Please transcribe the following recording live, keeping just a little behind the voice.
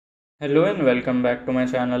Hello and welcome back to my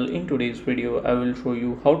channel. In today's video I will show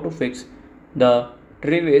you how to fix the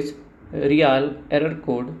Travis Real error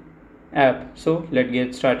code app. So let's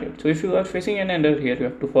get started. So if you are facing an error here, you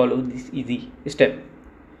have to follow this easy step.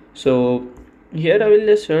 So here I will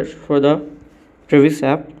just search for the Travis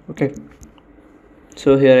app. Okay,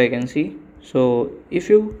 so here I can see. So if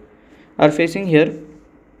you are facing here,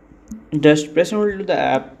 just press on the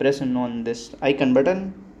app, press on this icon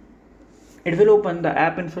button. It will open the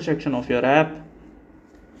app info section of your app.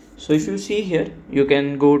 So if you see here, you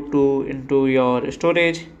can go to into your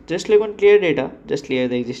storage, just click on clear data, just clear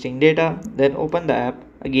the existing data, then open the app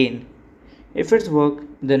again. If it's work,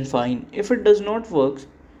 then fine. If it does not work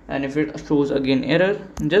and if it shows again error,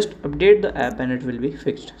 just update the app and it will be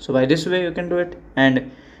fixed. So by this way you can do it.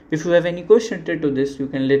 And if you have any question related to this, you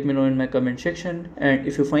can let me know in my comment section. And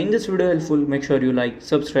if you find this video helpful, make sure you like,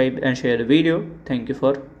 subscribe and share the video. Thank you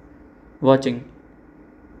for watching.